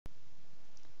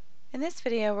In this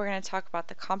video, we're going to talk about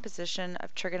the composition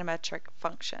of trigonometric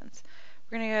functions.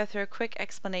 We're going to go through a quick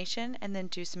explanation and then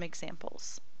do some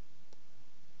examples.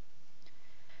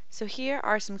 So here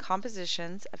are some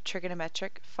compositions of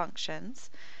trigonometric functions.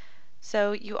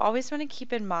 So you always want to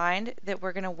keep in mind that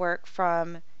we're going to work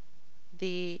from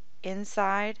the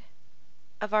inside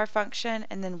of our function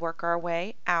and then work our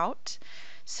way out.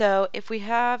 So if we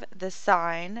have the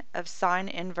sine of sine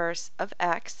inverse of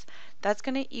x, that's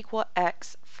going to equal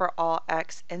x for all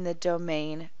x in the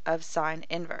domain of sine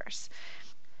inverse.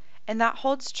 And that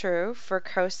holds true for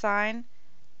cosine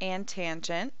and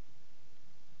tangent.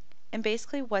 And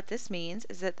basically what this means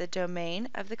is that the domain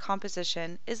of the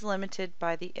composition is limited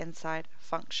by the inside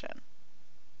function.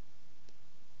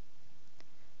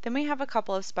 Then we have a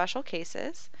couple of special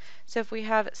cases. So if we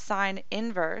have sine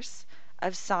inverse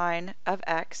of sine of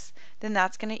x, then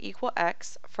that's going to equal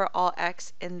x for all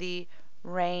x in the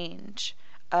range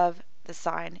of the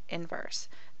sine inverse.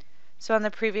 So on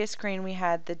the previous screen we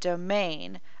had the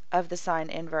domain of the sine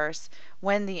inverse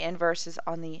when the inverse is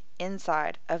on the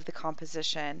inside of the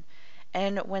composition.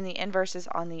 And when the inverse is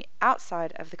on the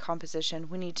outside of the composition,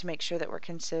 we need to make sure that we're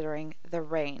considering the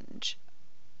range.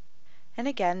 And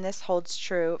again, this holds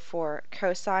true for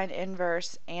cosine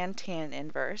inverse and tan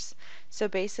inverse. So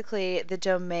basically, the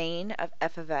domain of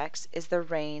f of x is the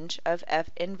range of f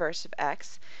inverse of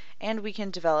x, and we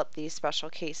can develop these special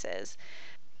cases.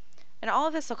 And all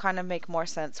of this will kind of make more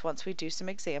sense once we do some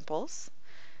examples.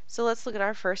 So let's look at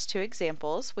our first two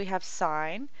examples. We have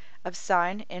sine of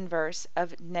sine inverse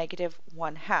of negative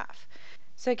 1/2.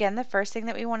 So again, the first thing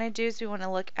that we want to do is we want to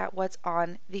look at what's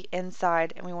on the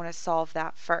inside and we want to solve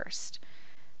that first.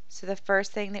 So the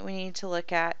first thing that we need to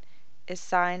look at is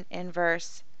sine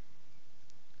inverse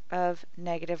of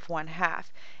negative 1/2.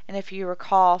 And if you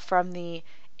recall from the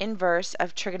inverse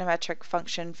of trigonometric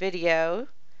function video,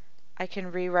 I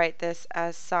can rewrite this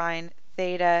as sine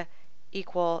theta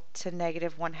equal to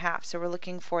negative 1/2. So we're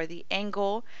looking for the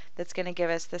angle that's going to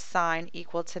give us the sine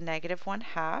equal to negative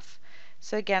 1/2.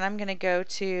 So again, I'm going to go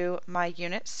to my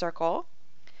unit circle.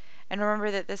 And remember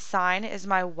that the sine is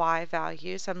my y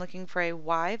value. So I'm looking for a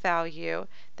y value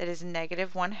that is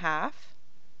negative 1/2.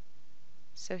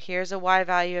 So here's a y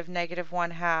value of negative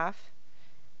 1/2.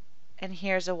 And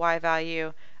here's a y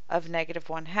value of negative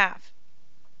 1/2.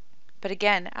 But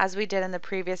again, as we did in the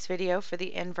previous video for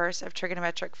the inverse of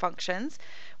trigonometric functions,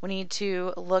 we need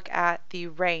to look at the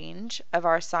range of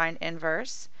our sine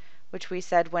inverse, which we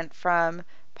said went from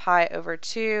pi over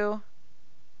 2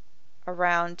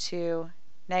 around to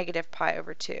negative pi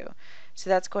over 2. So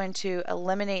that's going to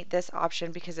eliminate this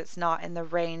option because it's not in the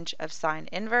range of sine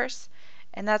inverse,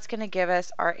 and that's going to give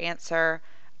us our answer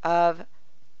of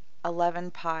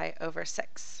 11 pi over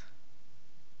 6.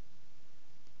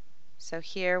 So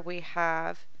here we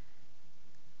have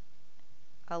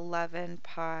 11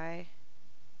 pi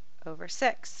over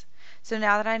 6. So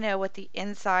now that I know what the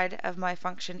inside of my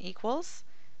function equals,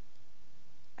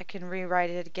 I can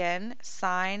rewrite it again,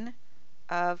 sine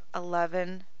of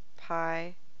 11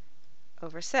 pi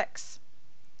over 6.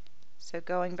 So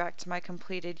going back to my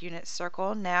completed unit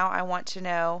circle, now I want to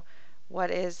know what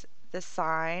is the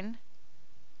sine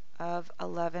of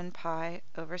 11 pi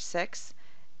over 6,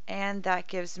 and that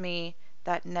gives me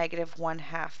that negative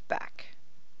 1/2 back.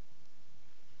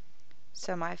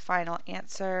 So my final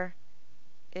answer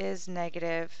is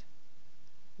negative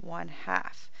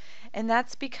 1/2. And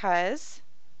that's because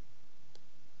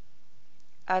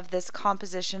of this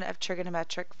composition of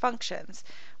trigonometric functions.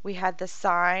 We had the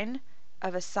sine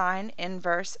of a sine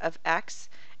inverse of x,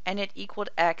 and it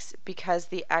equaled x because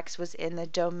the x was in the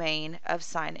domain of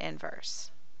sine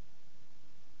inverse.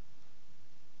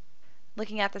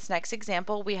 Looking at this next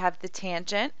example, we have the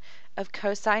tangent of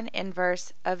cosine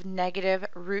inverse of negative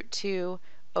root 2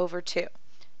 over 2.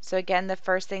 So again, the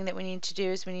first thing that we need to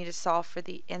do is we need to solve for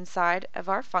the inside of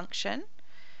our function.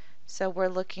 So we're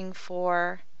looking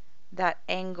for that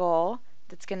angle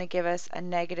that's going to give us a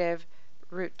negative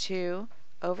root 2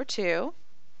 over 2.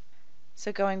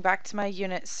 So going back to my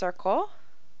unit circle,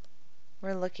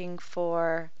 we're looking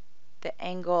for the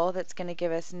angle that's going to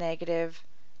give us negative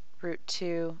root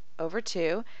 2 over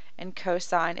 2, and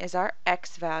cosine is our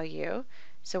x value.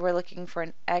 So we're looking for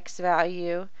an x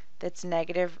value that's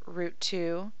negative root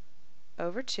 2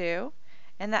 over 2,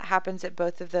 and that happens at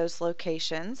both of those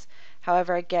locations.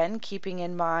 However, again, keeping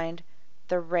in mind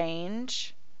the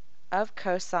range of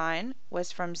cosine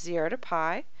was from 0 to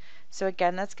pi. So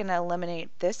again, that's going to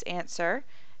eliminate this answer,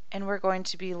 and we're going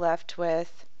to be left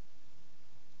with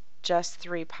just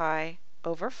 3 pi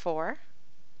over 4.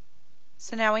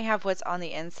 So now we have what's on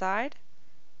the inside.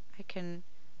 I can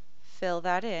fill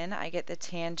that in. I get the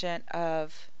tangent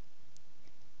of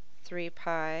 3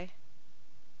 pi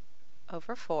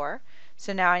over 4.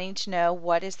 So now I need to know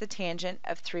what is the tangent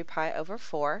of 3 pi over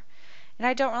 4. And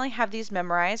I don't really have these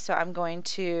memorized, so I'm going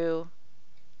to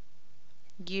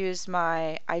use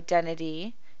my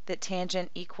identity that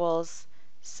tangent equals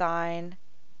sine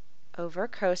over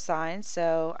cosine.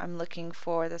 So I'm looking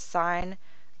for the sine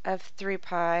of 3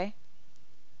 pi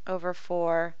over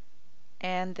 4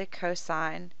 and the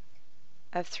cosine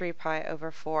of 3 pi over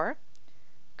 4.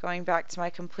 Going back to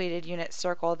my completed unit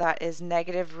circle, that is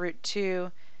negative root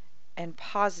 2 and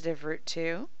positive root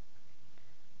 2.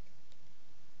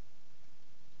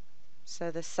 So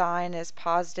the sine is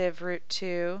positive root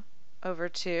 2 over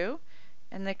 2,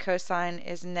 and the cosine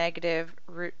is negative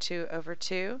root 2 over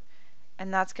 2,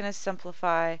 and that's going to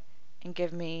simplify and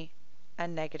give me a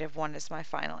negative 1 as my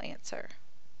final answer.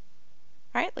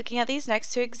 All right, looking at these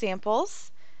next two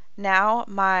examples, now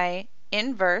my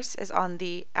inverse is on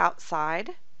the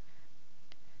outside.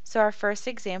 So our first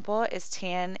example is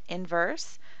tan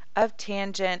inverse of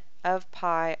tangent of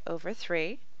pi over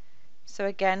 3. So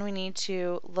again, we need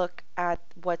to look at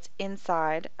what's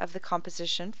inside of the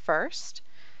composition first.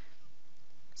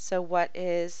 So what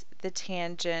is the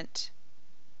tangent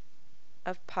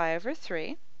of pi over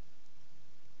 3?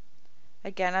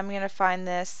 Again, I'm going to find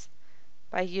this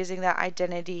by using that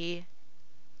identity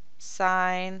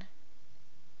sine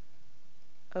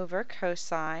over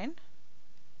cosine.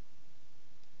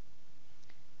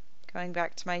 Going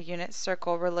back to my unit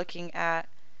circle, we're looking at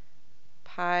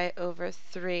pi over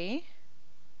 3.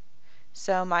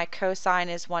 So my cosine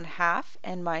is 1/2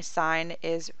 and my sine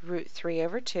is root 3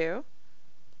 over 2.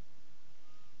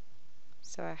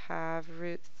 So I have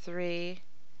root 3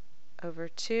 over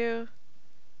 2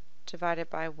 divided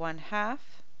by 1/2.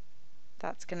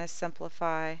 That's going to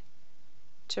simplify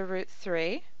to root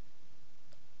 3.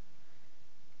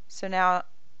 So now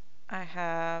I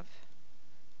have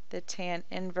the tan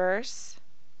inverse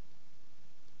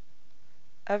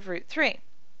of root 3.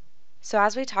 So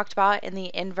as we talked about in the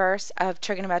inverse of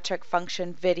trigonometric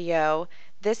function video,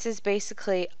 this is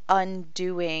basically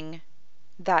undoing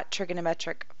that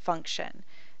trigonometric function.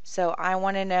 So I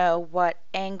want to know what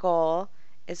angle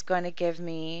is going to give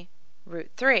me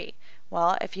root 3.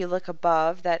 Well, if you look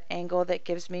above, that angle that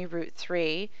gives me root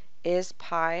 3 is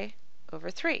pi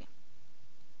over 3.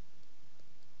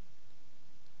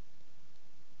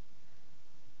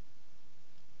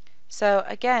 So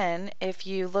again, if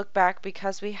you look back,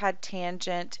 because we had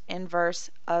tangent inverse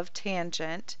of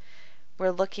tangent,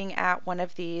 we're looking at one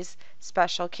of these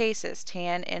special cases.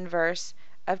 Tan inverse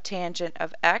of tangent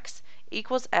of x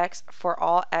equals x for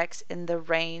all x in the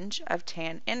range of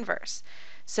tan inverse.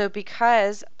 So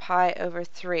because pi over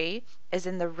 3 is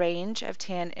in the range of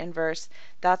tan inverse,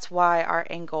 that's why our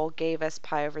angle gave us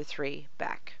pi over 3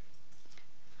 back.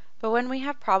 But when we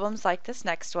have problems like this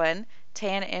next one,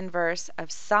 tan inverse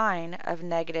of sine of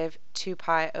negative 2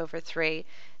 pi over 3,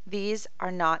 these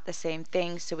are not the same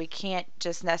thing, so we can't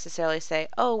just necessarily say,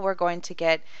 oh, we're going to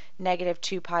get negative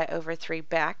 2 pi over 3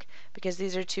 back, because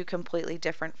these are two completely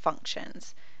different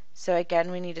functions. So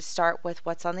again, we need to start with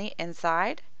what's on the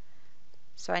inside.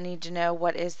 So I need to know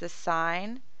what is the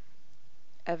sine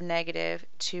of negative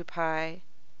 2 pi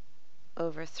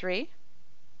over 3.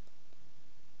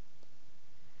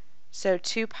 So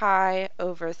 2 pi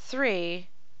over 3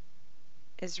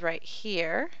 is right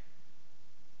here,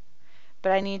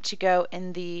 but I need to go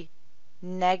in the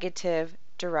negative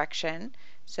direction.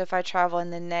 So if I travel in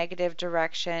the negative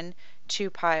direction, 2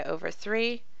 pi over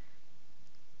 3,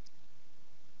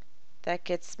 that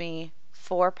gets me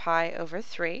 4 pi over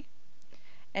 3.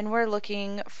 And we're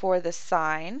looking for the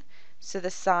sine. So the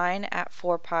sine at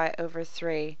 4 pi over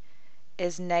 3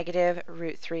 is negative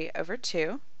root 3 over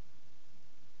 2.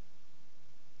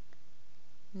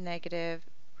 Negative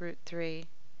root 3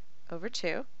 over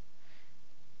 2.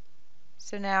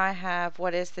 So now I have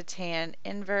what is the tan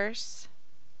inverse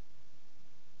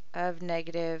of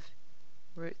negative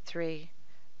root 3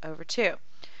 over 2.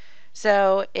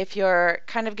 So if you're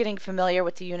kind of getting familiar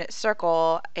with the unit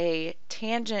circle, a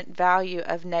tangent value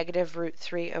of negative root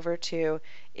 3 over 2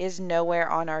 is nowhere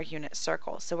on our unit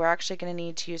circle. So we're actually going to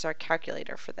need to use our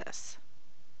calculator for this.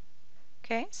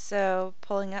 Okay, so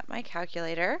pulling up my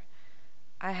calculator,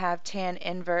 I have tan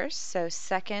inverse, so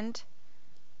second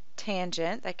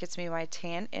tangent, that gets me my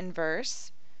tan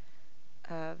inverse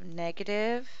of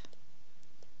negative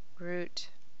root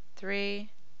 3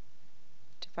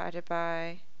 divided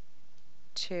by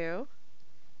 2,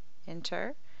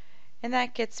 enter, and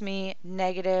that gets me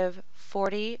negative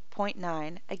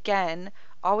 40.9. Again,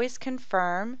 always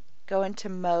confirm, go into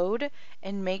mode,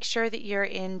 and make sure that you're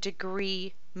in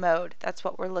degree mode. That's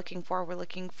what we're looking for. We're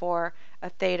looking for a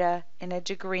theta in a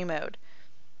degree mode.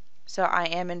 So I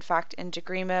am in fact in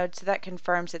degree mode, so that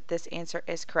confirms that this answer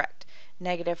is correct.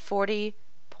 Negative 40.9.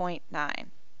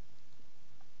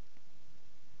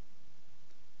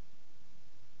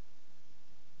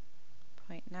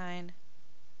 0.9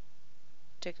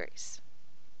 degrees.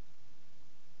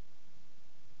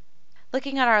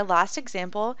 Looking at our last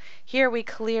example, here we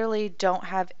clearly don't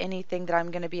have anything that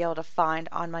I'm going to be able to find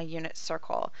on my unit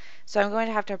circle. So I'm going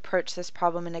to have to approach this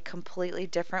problem in a completely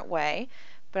different way,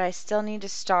 but I still need to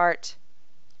start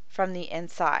from the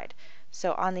inside.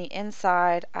 So on the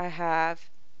inside, I have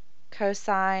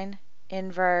cosine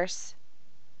inverse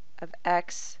of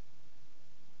x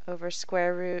over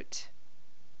square root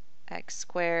x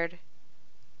squared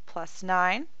plus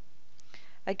 9.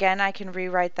 Again, I can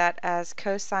rewrite that as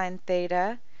cosine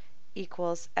theta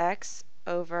equals x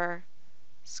over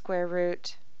square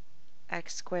root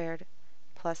x squared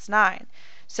plus 9.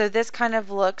 So this kind of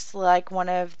looks like one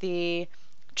of the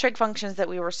trig functions that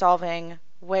we were solving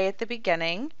way at the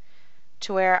beginning,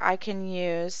 to where I can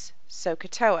use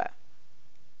SOHCAHTOA.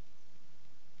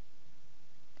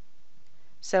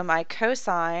 So my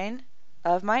cosine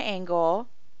of my angle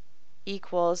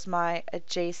equals my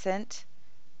adjacent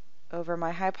over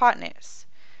my hypotenuse.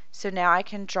 So now I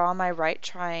can draw my right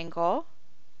triangle,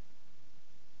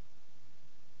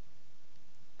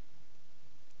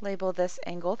 label this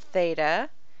angle theta.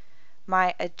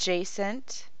 My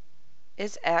adjacent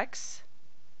is x,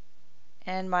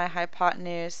 and my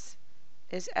hypotenuse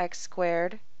is x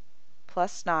squared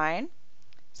plus 9.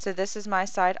 So this is my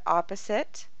side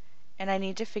opposite, and I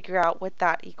need to figure out what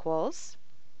that equals.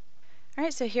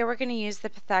 Alright, so here we're going to use the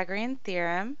Pythagorean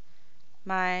theorem.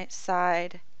 My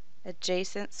side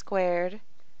adjacent squared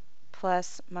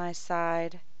plus my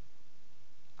side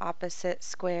opposite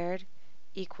squared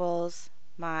equals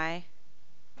my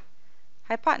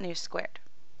hypotenuse squared.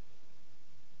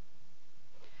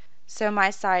 So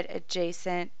my side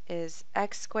adjacent is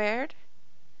x squared.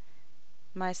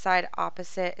 My side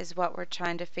opposite is what we're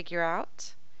trying to figure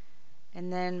out.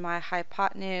 And then my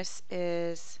hypotenuse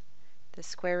is the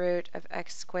square root of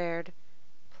x squared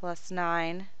plus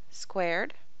 9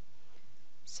 squared.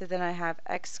 So then I have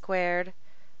x squared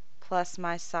plus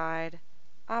my side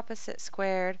opposite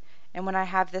squared. And when I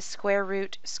have the square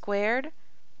root squared,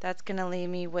 that's going to leave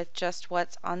me with just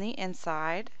what's on the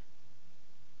inside.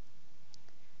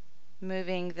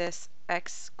 Moving this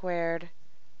x squared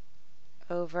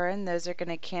over, and those are going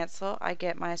to cancel. I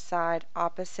get my side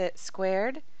opposite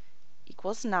squared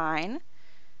equals 9.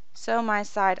 So my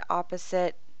side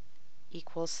opposite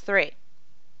equals 3.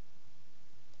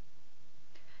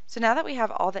 So now that we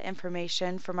have all the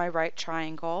information for my right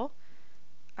triangle,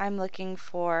 I'm looking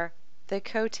for the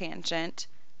cotangent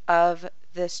of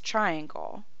this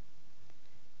triangle.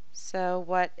 So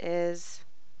what is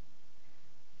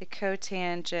the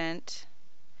cotangent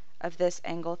of this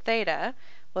angle theta?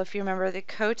 Well, if you remember, the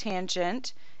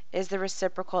cotangent is the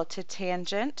reciprocal to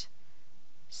tangent,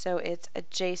 so it's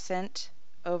adjacent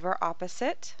over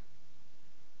opposite.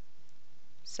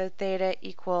 So theta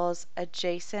equals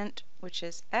adjacent, which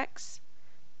is x,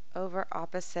 over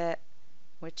opposite,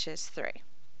 which is 3.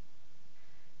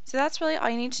 So that's really all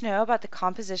you need to know about the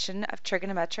composition of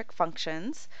trigonometric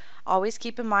functions. Always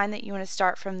keep in mind that you want to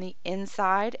start from the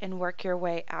inside and work your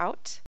way out.